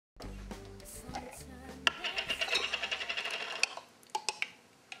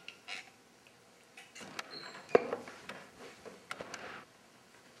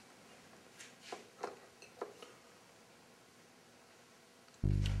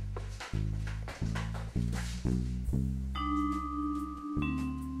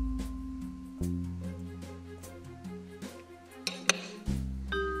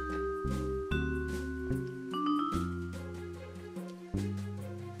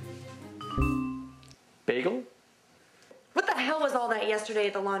yesterday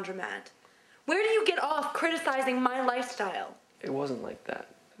at the laundromat. Where do you get off criticizing my lifestyle? It wasn't like that.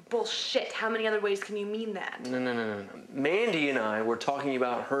 Bullshit. How many other ways can you mean that? No. Mandy and I were talking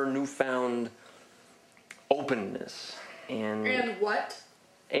about her newfound openness. And what?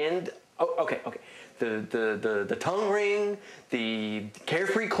 And, okay. The tongue ring, the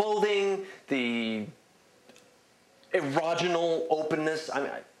carefree clothing, the erogenal openness.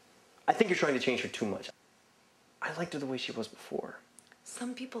 I think you're trying to change her too much. I liked her the way she was before.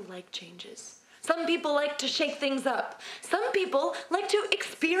 Some people like changes. Some people like to shake things up. Some people like to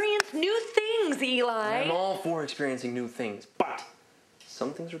experience new things, Eli. I'm all for experiencing new things, but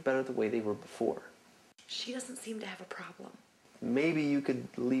some things are better the way they were before. She doesn't seem to have a problem. Maybe you could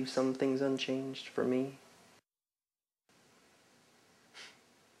leave some things unchanged for me.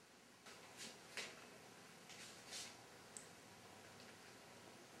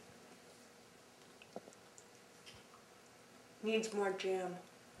 Needs more jam.